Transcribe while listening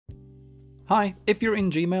Hi, if you're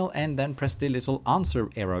in Gmail and then press the little answer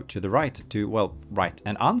arrow to the right to, well, write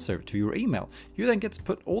an answer to your email, you then gets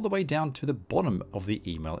put all the way down to the bottom of the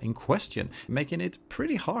email in question, making it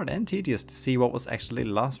pretty hard and tedious to see what was actually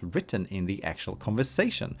last written in the actual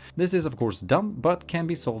conversation. This is of course dumb, but can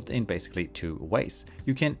be solved in basically two ways.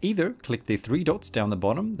 You can either click the three dots down the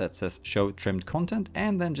bottom that says show trimmed content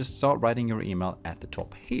and then just start writing your email at the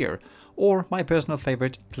top here. Or my personal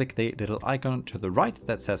favorite, click the little icon to the right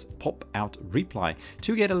that says pop out reply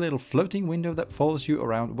to get a little floating window that follows you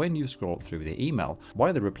around when you scroll through the email.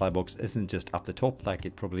 Why the reply box isn't just up the top like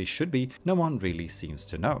it probably should be, no one really seems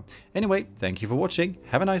to know. Anyway, thank you for watching,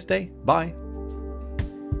 have a nice day, bye!